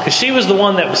 because she was the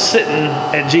one that was sitting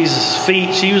at Jesus'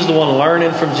 feet. She was the one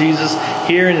learning from Jesus,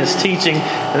 hearing his teaching.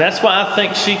 And that's why I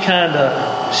think she kind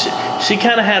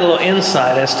of had a little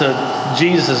insight as to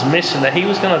Jesus' mission, that he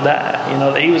was going to die,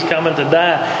 that he was coming to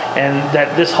die. And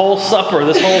that this whole supper,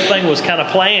 this whole thing was kind of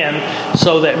planned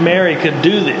so that Mary could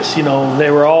do this.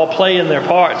 They were all playing their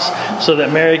parts so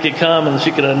that Mary could come and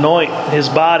she could anoint his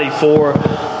body for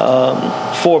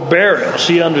burial.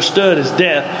 She understood his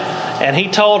death. And he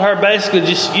told her basically,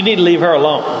 just, you need to leave her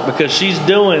alone because she's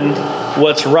doing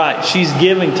what's right. She's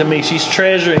giving to me. She's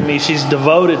treasuring me. She's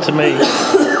devoted to me.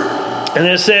 And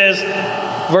it says,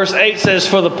 verse 8 says,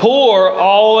 for the poor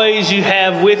always you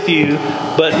have with you,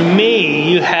 but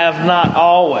me you have not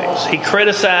always. He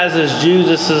criticizes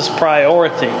Judas's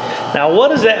priority. Now what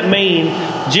does that mean?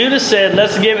 Judas said,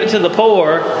 let's give it to the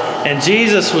poor. And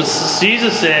Jesus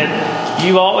said,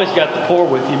 you've always got the poor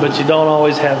with you, but you don't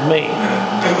always have me.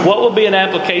 What would be an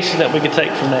application that we could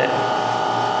take from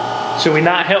that? Should we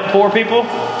not help poor people?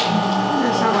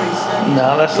 That's not what he's saying.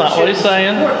 No, that's not what he's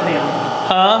saying. Support them.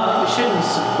 Huh? We shouldn't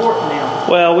support them.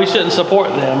 Well, we shouldn't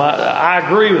support them. I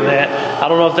agree with that. I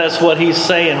don't know if that's what he's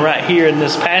saying right here in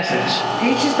this passage.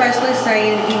 He's just basically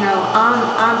saying,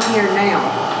 I'm here now.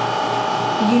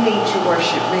 You need to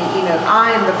worship me.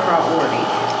 I am the priority.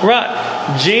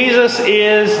 Right. Jesus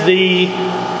is the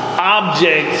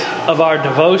object of our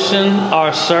devotion,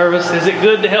 our service. Is it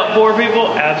good to help poor people?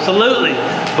 Absolutely.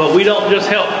 But we don't just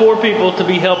help poor people to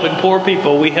be helping poor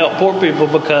people. We help poor people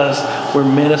because we're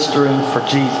ministering for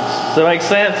Jesus. Does that make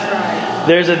sense? Right.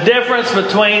 There's a difference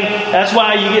between, that's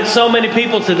why you get so many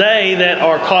people today that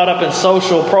are caught up in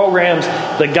social programs.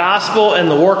 The gospel and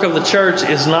the work of the church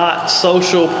is not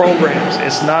social programs.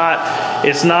 It's not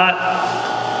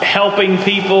helping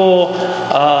people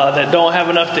that don't have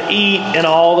enough to eat and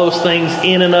all those things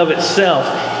in and of itself.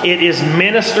 It is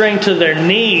ministering to their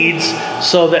needs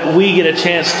so that we get a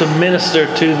chance to minister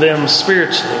to them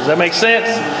spiritually. Does that make sense?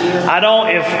 I don't,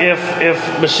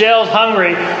 if Michelle's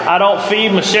hungry, I don't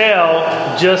feed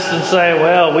Michelle just and say,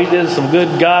 well, we did some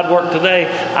good God work today.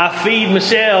 I feed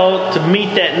Michelle to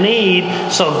meet that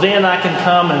need so then I can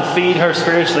come and feed her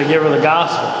spiritually, give her the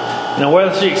gospel.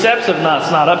 Whether she accepts it or not,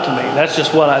 it's not up to me. That's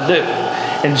just what I do.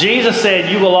 And Jesus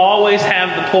said, you will always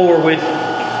have the poor with you.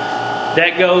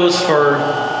 That goes for,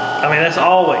 that's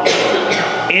always.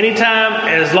 Anytime,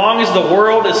 as long as the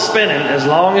world is spinning, as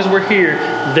long as we're here,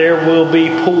 there will be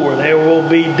poor, there will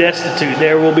be destitute,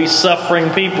 there will be suffering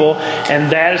people, and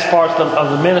that is part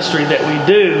of the ministry that we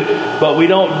do. But we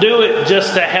don't do it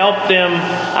just to help them.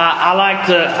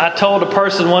 I told a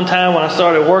person one time when I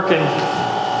started working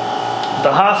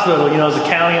the hospital, it's a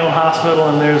county-owned hospital,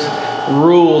 and there's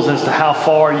rules as to how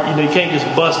far, you can't just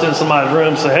bust in somebody's room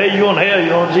and say, hey, you want hell,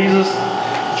 you want Jesus?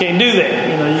 You can't do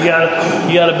that.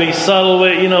 You gotta be subtle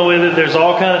with it. There's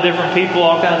all kind of different people,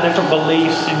 all kind of different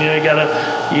beliefs. You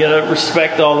gotta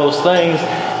respect all those things.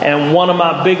 And one of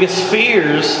my biggest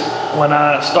fears when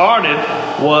I started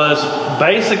was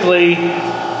basically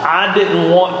I didn't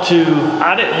want to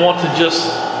just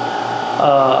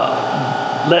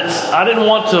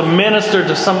minister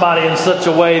to somebody in such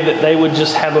a way that they would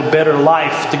just have a better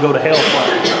life to go to hell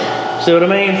for. See what I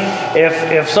mean?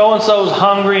 If so-and-so's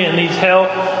hungry and needs help,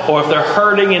 or if they're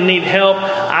hurting and need help,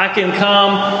 I can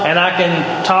come and I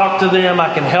can talk to them.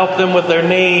 I can help them with their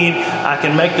need. I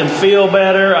can make them feel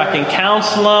better. I can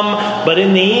counsel them. But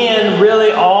in the end,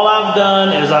 really all I've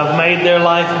done is I've made their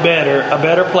life better, a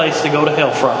better place to go to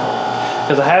hell from.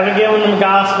 Because I haven't given them the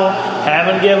gospel,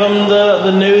 haven't given them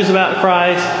the news about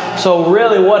Christ. So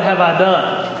really, what have I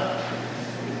done?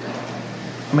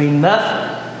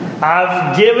 Nothing.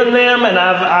 I've given them and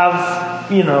I've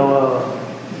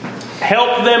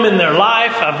helped them in their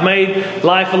life. I've made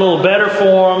life a little better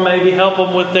for them. Maybe help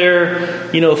them with their,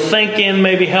 thinking.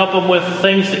 Maybe help them with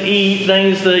things to eat,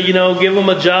 things to, give them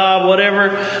a job, whatever.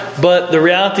 But the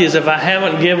reality is, if I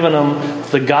haven't given them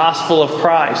the gospel of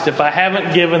Christ, if I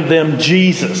haven't given them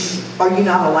Jesus, are you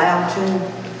not allowed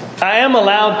to? I am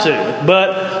allowed to,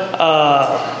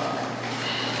 but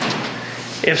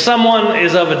if someone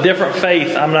is of a different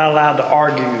faith, I'm not allowed to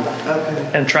argue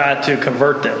and try to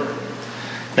convert them.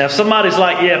 Now, if somebody's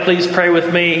like, yeah, please pray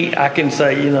with me, I can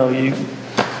say,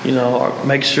 or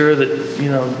make sure that,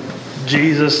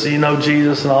 Jesus,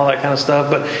 Jesus and all that kind of stuff.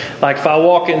 But like if I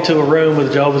walk into a room with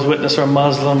a Jehovah's Witness or a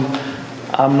Muslim,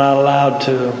 I'm not allowed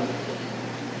to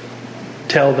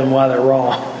tell them why they're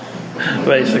wrong,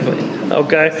 basically.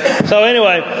 Okay? So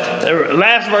anyway,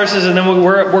 last verses and then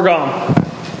we're gone.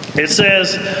 It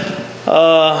says,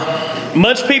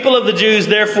 much people of the Jews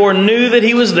therefore knew that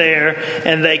he was there,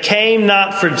 and they came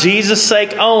not for Jesus'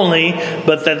 sake only,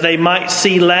 but that they might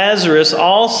see Lazarus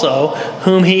also,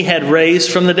 whom he had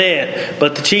raised from the dead.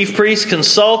 But the chief priests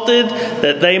consulted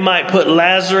that they might put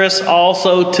Lazarus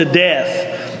also to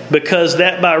death, because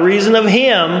that by reason of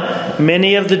him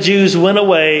many of the Jews went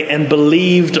away and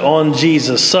believed on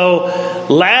Jesus. So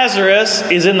Lazarus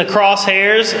is in the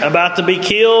crosshairs, about to be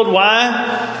killed.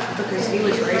 Why? Because he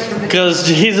was raised from the dead. Because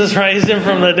Jesus raised him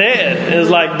from the dead. It's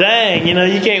like, dang,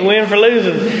 you can't win for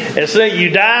losing. As soon as you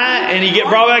die and you get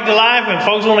brought back to life and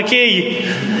folks want to kill you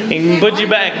and put you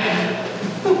back.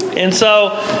 And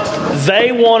so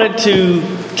they wanted to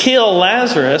kill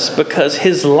Lazarus because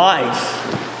his life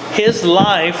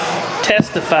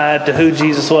testified to who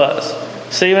Jesus was.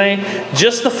 See what I mean?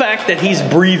 Just the fact that he's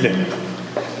breathing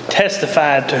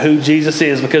testified to who Jesus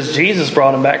is, because Jesus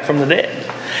brought him back from the dead.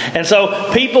 And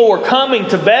so people were coming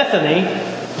to Bethany.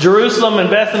 Jerusalem and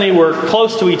Bethany were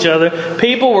close to each other.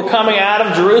 People were coming out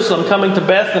of Jerusalem, coming to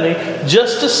Bethany,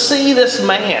 just to see this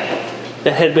man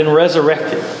that had been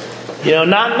resurrected.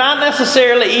 Not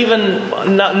necessarily even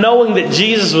not knowing that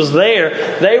Jesus was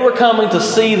there. They were coming to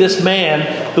see this man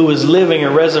who was living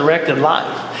a resurrected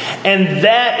life. And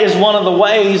that is one of the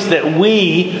ways that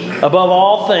we, above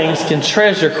all things, can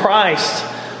treasure Christ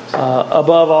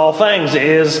above all things,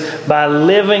 is by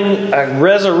living a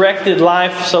resurrected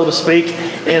life, so to speak,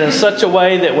 in such a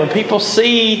way that when people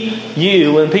see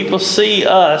you, when people see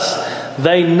us,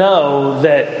 they know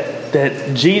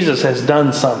that Jesus has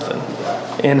done something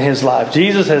in his life.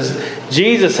 Jesus has.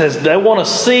 They want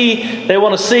to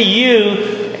see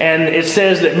you. And it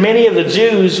says that many of the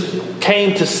Jews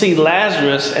came to see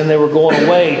Lazarus, and they were going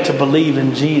away to believe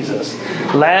in Jesus.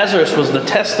 Lazarus was the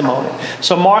testimony.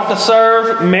 So Martha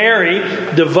served. Mary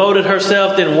devoted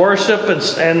herself in worship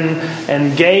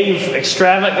and gave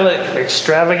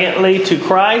extravagantly to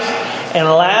Christ. And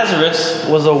Lazarus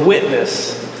was a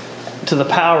witness to the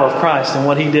power of Christ and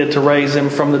what he did to raise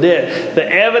him from the dead. The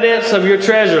evidence of your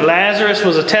treasure. Lazarus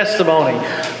was a testimony.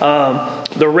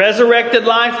 The resurrected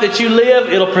life that you live,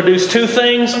 it'll produce two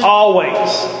things always.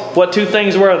 What two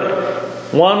things were they?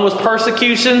 One was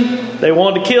persecution. They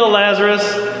wanted to kill Lazarus.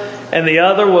 And the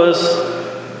other was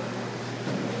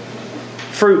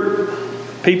fruit.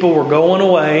 People were going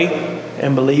away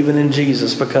and believing in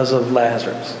Jesus because of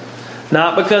Lazarus.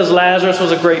 Not because Lazarus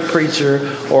was a great preacher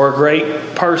or a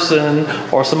great person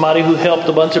or somebody who helped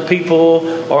a bunch of people,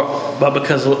 but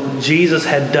because Jesus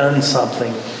had done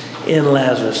something in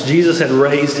Lazarus. Jesus had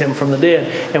raised him from the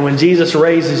dead. And when Jesus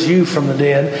raises you from the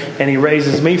dead and he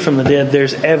raises me from the dead,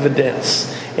 there's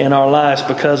evidence in our lives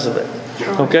because of it.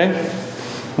 Okay?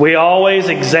 We always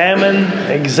examine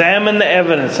the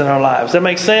evidence in our lives. That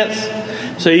makes sense?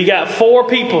 So you got four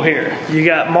people here. You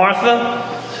got Martha,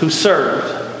 who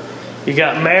served. You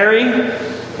got Mary.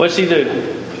 What'd she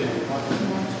do?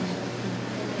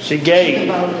 She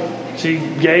gave. She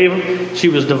gave. She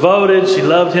was devoted. She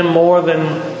loved him more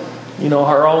than,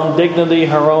 her own dignity,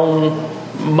 her own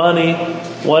money,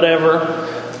 whatever.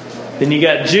 Then you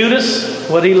got Judas.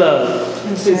 What he loved?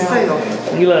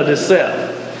 Himself. He loved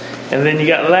himself. And then you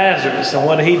got Lazarus. And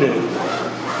what did he do?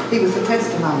 He was a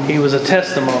testimony. He was a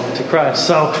testimony to Christ.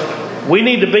 So we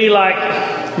need to be like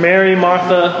Mary,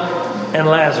 Martha, and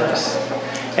Lazarus.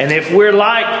 And if we're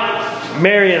like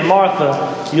Mary and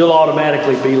Martha, you'll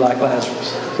automatically be like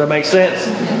Lazarus. Does that make sense?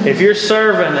 If you're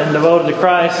serving and devoted to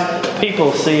Christ, people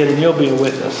will see it and you'll be a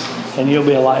witness. And you'll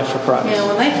be a light for Christ. Yeah,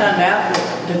 when they find out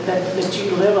that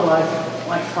you live a life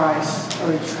like Christ,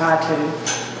 or you try to,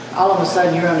 all of a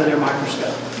sudden you're under their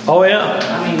microscope. Oh, yeah.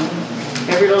 I mean,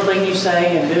 every little thing you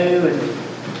say and do, and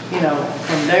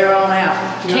from there on out,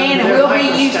 Can and will be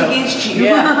used against you.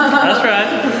 Yeah. That's right.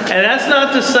 And that's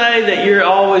not to say that you're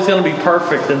always going to be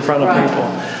perfect in front of people.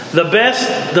 The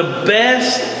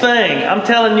best thing, I'm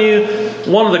telling you,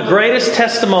 one of the greatest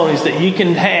testimonies that you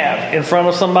can have in front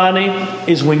of somebody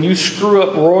is when you screw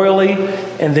up royally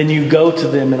and then you go to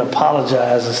them and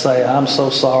apologize and say, I'm so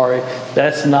sorry.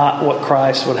 That's not what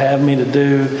Christ would have me to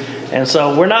do. And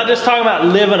so we're not just talking about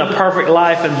living a perfect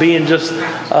life and being just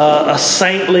a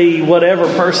saintly whatever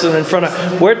person in front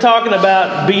of. We're talking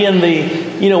about being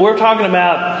we're talking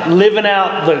about living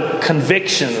out the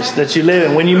convictions that you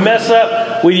live in. When you mess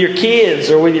up with your kids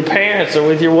or with your parents or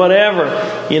with your whatever,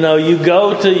 you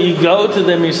go to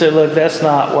them and you say, look, that's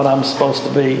not what I'm supposed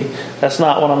to be. That's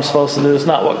not what I'm supposed to do. It's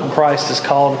not what Christ has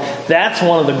called. That's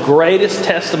one of the greatest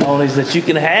testimonies that you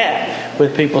can have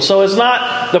with people. So it's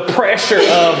not the pressure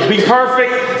of be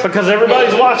perfect because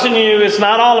everybody's watching you. It's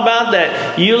not all about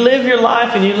that. You live your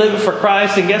life and you live it for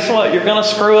Christ, and guess what? You're going to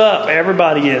screw up.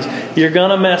 Everybody is. You're going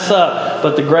to mess up.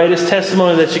 But the greatest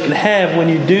testimony that you can have when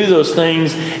you do those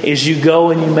things is you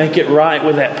go and you make it right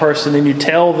with that person and you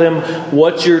tell them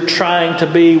what you're trying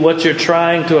to be, what you're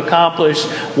trying to accomplish,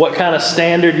 what kind of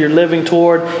standard you're living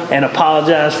toward, and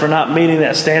apologize for not meeting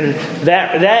that standard.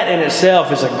 That in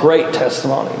itself is a great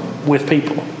testimony with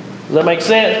people. Does that make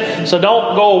sense? So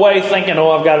don't go away thinking,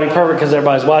 I've got to be perfect because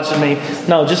everybody's watching me.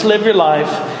 No, just live your life.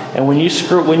 And when you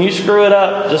screw it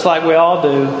up, just like we all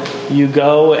do, you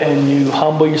go and you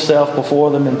humble yourself before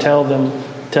them and tell them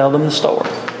the story.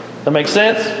 Does that make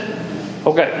sense?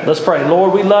 Okay, let's pray.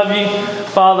 Lord, we love you.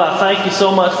 Father, I thank you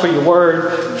so much for your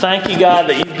word. Thank you, God,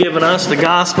 that you've given us the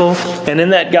gospel. And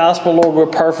in that gospel, Lord, we're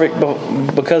perfect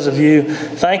because of you.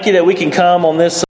 Thank you that we can come on this